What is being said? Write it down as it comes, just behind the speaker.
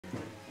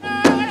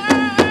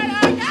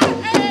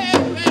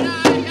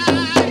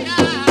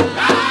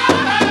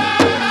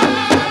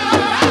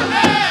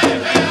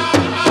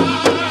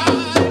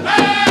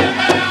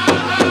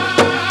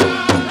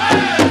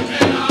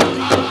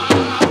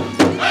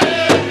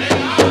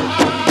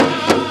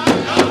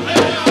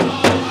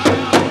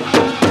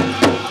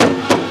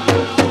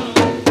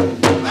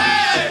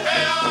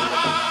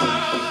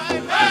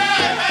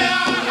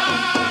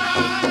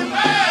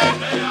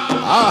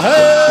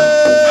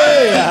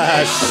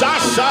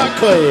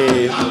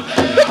Sasakwe.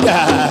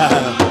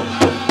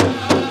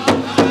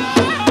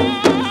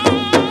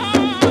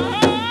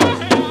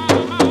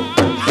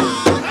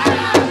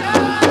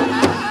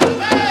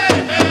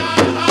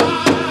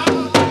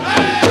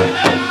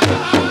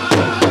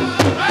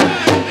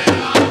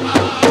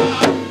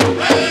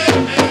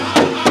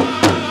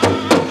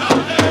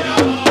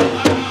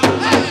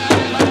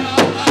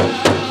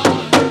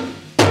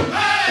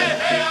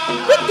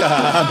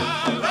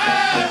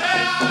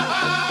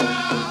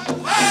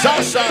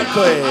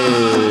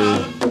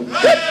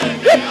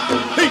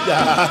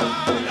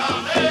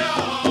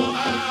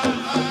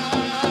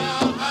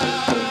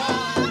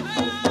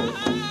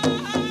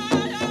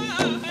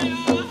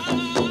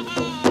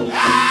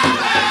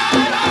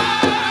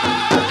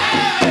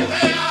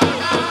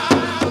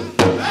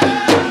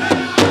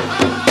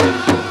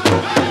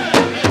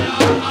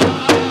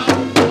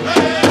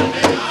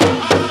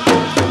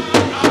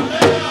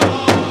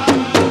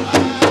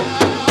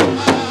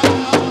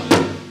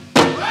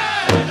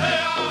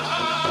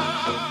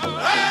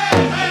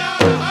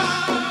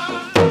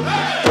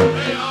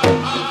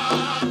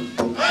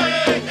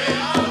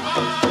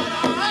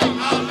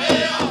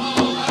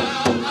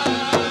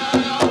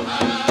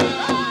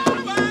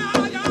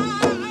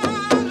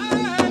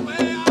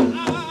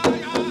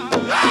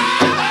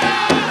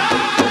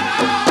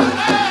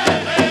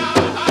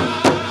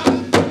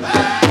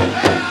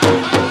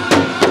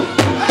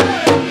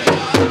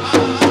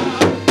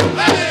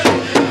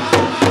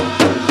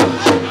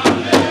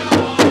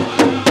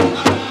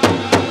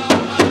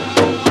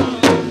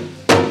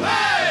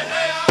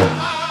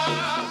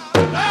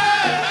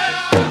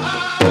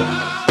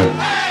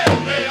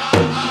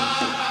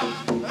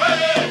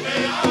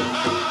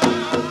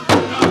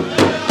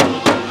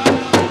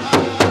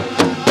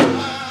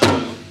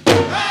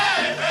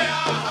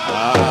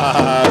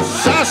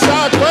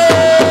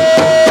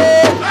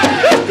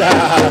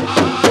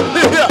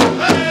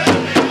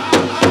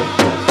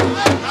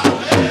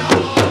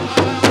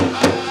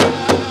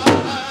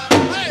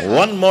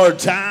 One more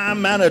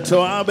time, Manito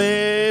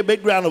Ahbee.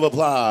 Big round of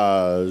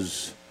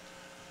applause.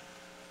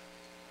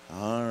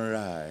 All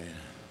right.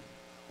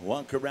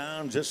 Walk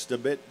around just a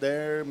bit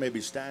there,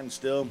 maybe stand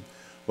still.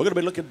 We're going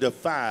to be looking to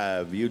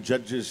 5. You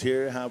judges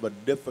here have a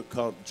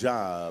difficult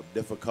job.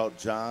 Difficult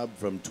job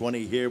from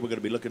 20 here. We're going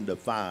to be looking to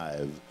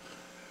 5.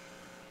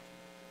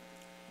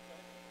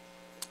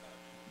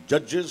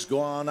 Judges,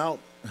 go on out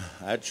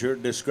at your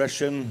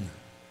discretion,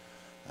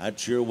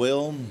 at your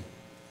will.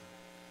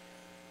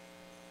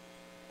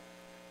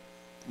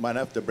 Might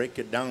have to break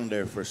it down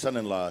there for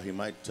son-in-law. He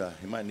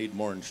might need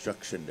more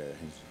instruction there.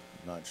 He's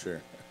not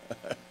sure.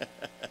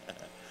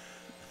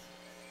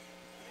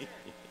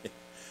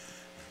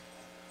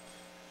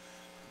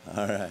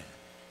 All right.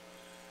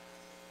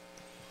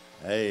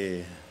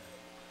 Hey,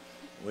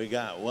 we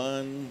got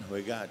 1,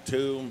 we got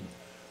 2,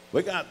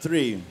 we got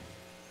 3.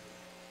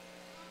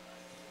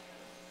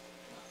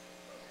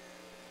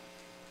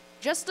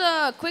 Just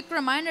a quick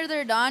reminder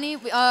there, Donnie.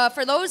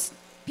 For those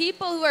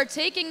people who are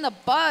taking the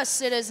bus,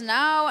 it is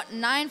now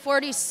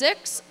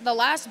 9:46. The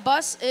last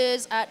bus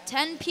is at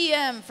 10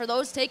 p.m. For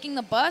those taking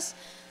the bus,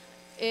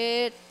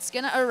 it's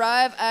going to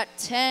arrive at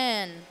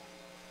 10.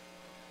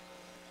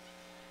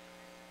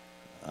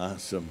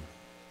 Awesome.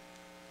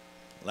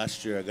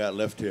 Last year I got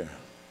left here.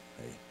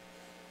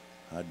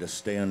 I had to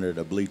stay under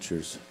the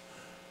bleachers.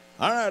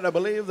 All right, I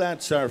believe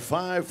that's our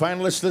 5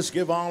 finalists. Let's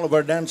give all of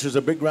our dancers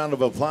a big round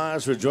of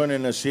applause for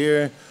joining us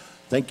here.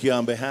 Thank you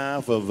on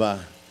behalf of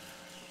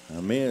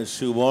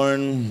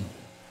Omiyosiw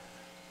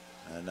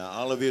and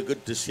all of you.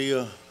 Good to see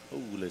you.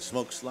 Holy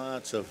smokes,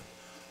 lots of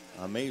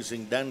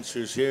amazing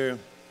dancers here.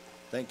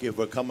 Thank you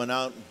for coming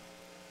out.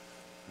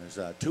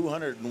 There's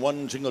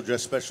 201 Jingle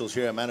Dress Specials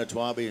here at Manito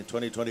Ahbee in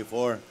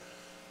 2024.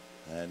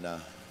 And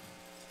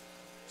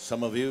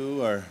some of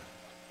you are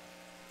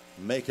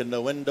making the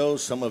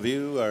windows. Some of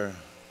you are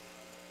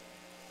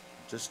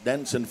just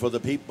dancing for the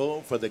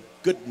people, for the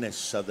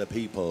goodness of the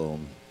people.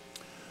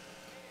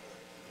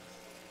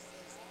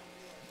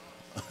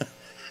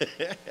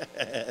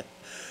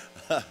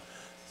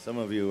 Some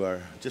of you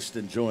are just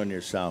enjoying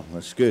yourself.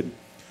 That's good.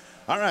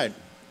 All right.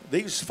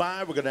 These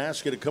 5, we're going to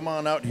ask you to come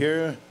on out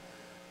here.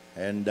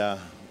 And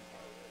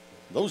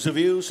those of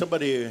you,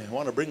 somebody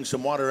want to bring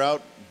some water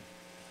out,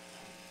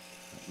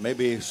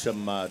 maybe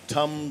some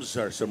Tums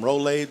or some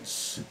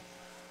Rolaids.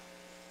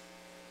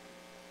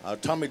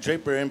 Tommy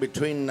Draper, in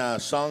between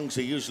songs,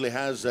 he usually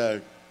has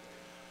a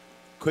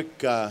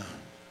quick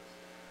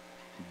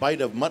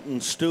bite of mutton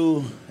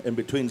stew in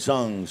between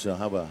songs. So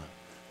have a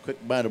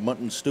quick bite of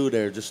mutton stew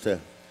there just to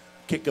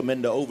kick them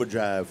into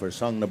overdrive for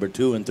song number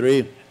 2 and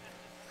 3.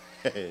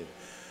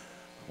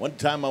 One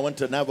time I went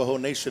to Navajo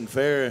Nation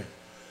Fair,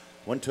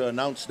 went to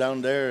announce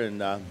down there,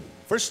 and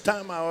first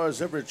time I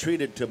was ever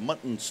treated to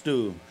mutton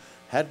stew.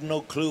 Had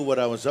no clue what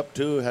I was up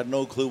to, had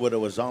no clue what it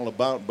was all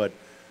about, but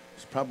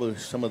it's probably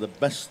some of the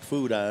best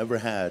food I ever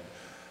had.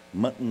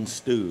 Mutton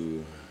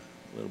stew.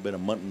 A little bit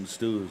of mutton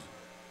stew.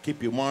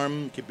 Keep you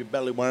warm, keep your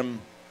belly warm.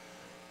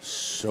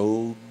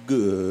 So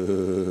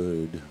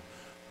good.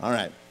 All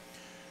right.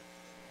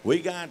 We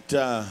got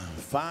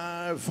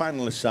 5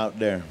 finalists out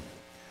there.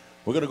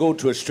 We're going to go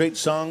to a straight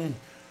song.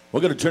 We're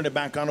going to turn it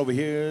back on over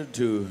here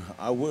to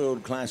our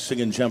world-class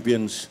singing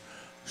champions.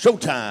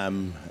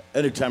 Showtime.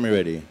 Anytime you're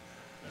ready.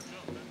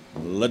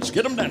 Let's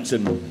get them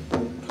dancing.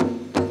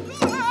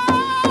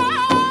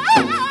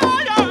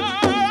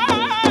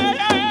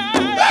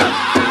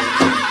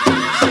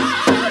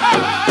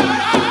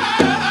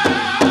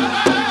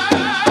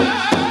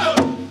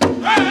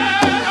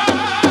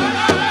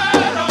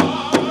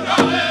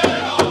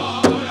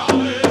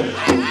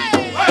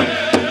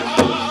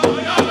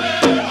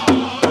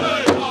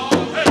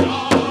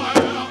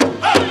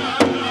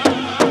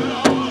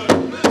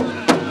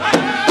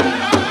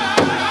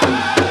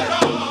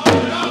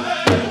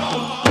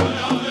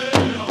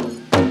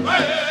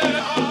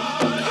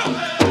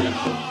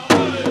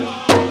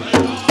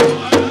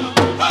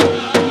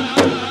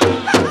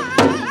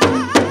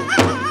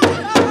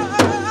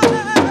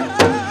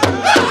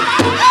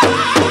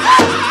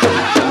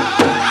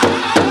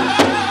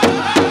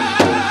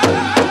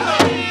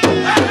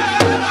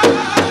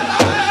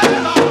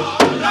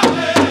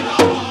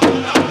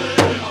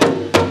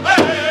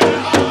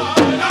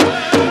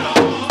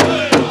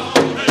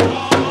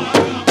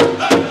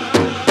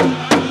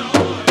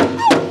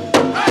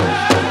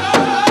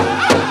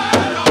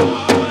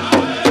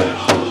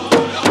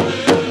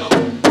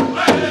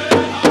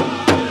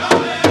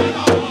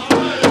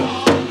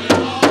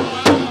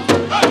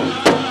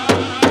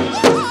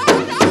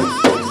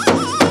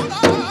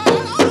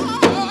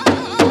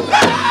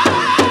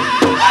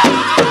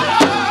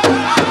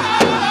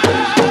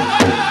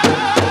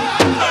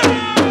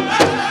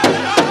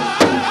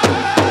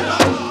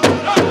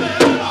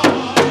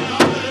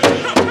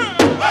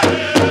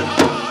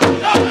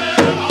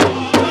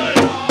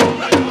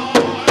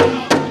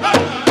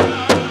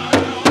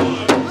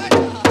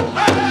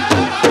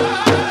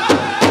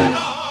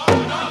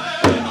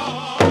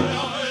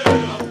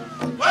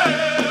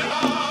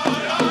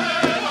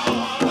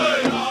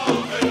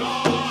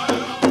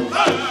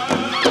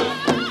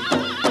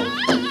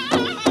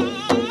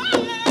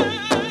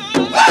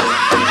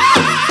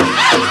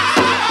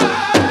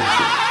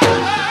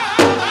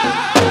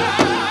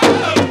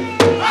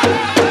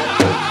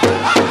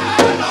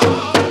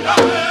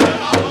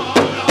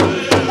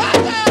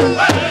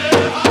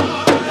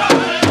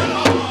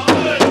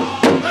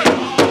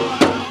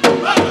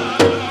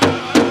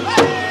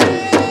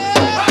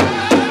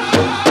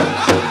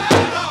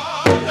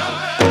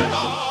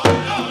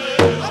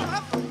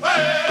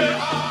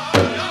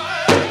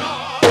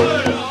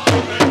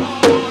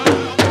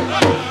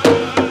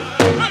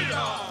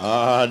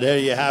 There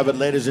you have it,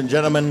 ladies and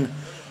gentlemen.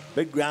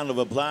 Big round of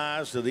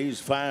applause to these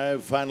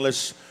 5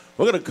 finalists.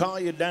 We're going to call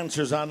you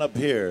dancers on up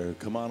here.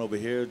 Come on over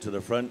here to the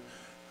front.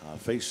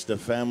 Face the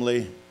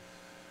family.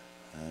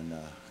 And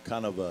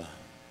kind of a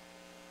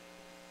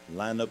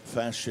lineup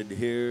fashion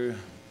here.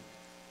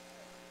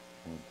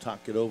 We'll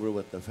talk it over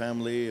with the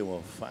family and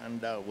we'll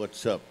find out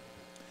what's up.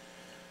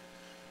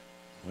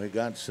 We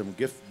got some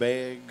gift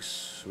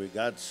bags. We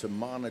got some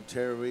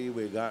monetary.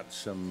 We got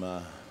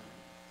some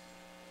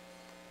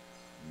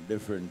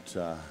different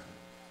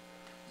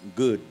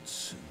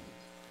goods.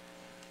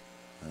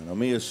 And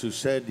Omiyosiw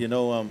said, you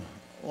know, I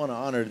want to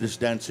honor this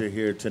dancer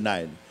here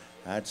tonight.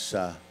 That's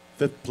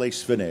 5th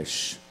place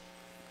finish.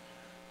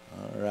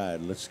 All right,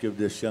 let's give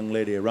this young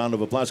lady a round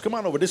of applause. Come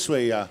on over this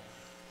way. I'll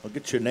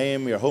get your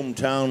name, your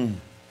hometown.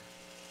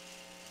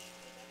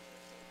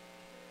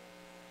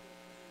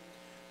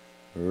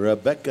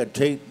 Rebecca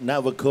Tate,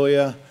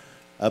 Navacoya,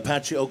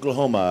 Apache,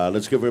 Oklahoma.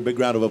 Let's give her a big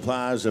round of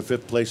applause. A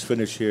 5th place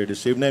finish here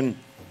this evening.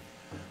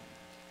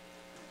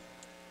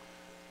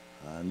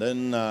 And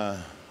then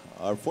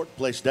our 4th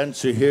place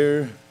dancer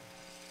here,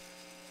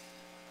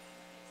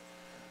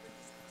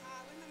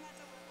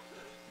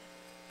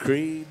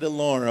 Cree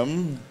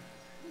DeLorem,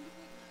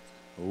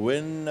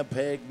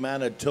 Winnipeg,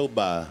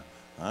 Manitoba.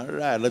 All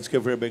right, let's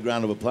give her a big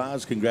round of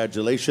applause.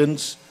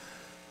 Congratulations.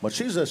 Well,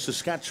 she's a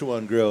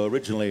Saskatchewan girl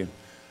originally.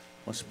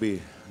 Must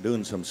be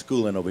doing some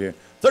schooling over here.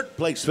 3rd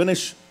place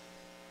finish.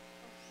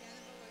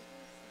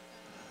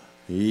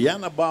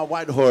 Yanaba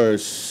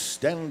Whitehorse,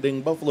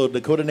 Standing Buffalo,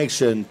 Dakota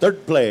Nation,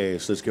 3rd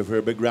place. Let's give her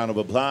a big round of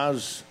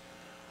applause.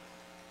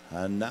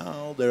 And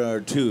now there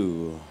are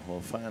 2.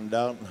 We'll find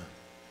out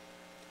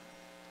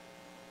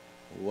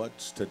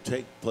what's to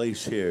take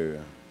place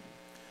here.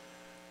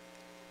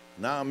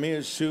 Now,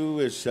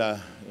 Omiyosiw is,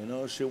 you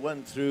know, she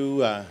went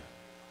through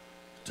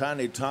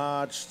Tiny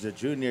Tots, the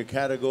junior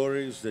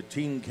categories, the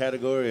teen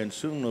category, and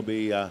soon will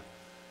be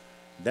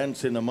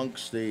dancing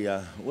amongst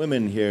the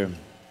women here.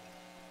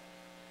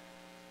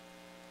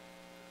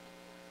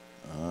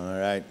 All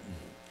right.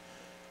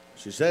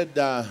 She said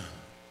we're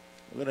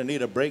going to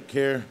need a break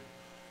here.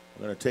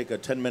 We're going to take a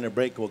 10-minute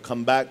break. We'll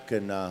come back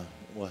and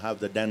we'll have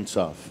the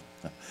dance-off.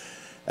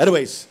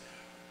 Anyways,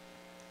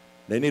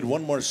 they need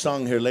one more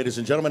song here, ladies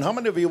and gentlemen. How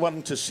many of you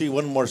want to see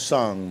one more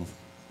song?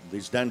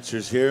 These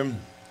dancers here.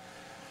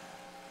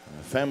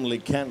 Family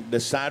can't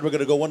decide. We're going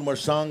to go one more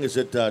song. Is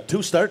it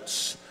 2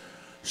 starts?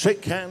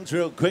 Shake hands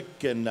real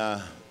quick and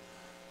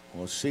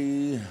we'll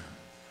see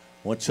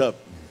What's up?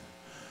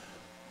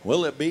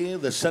 Will it be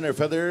the center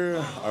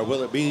feather or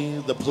will it be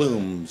the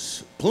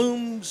plumes?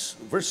 Plumes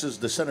versus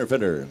the center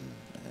feather.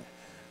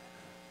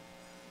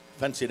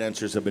 Fancy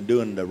dancers have been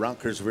doing the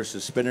rockers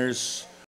versus spinners.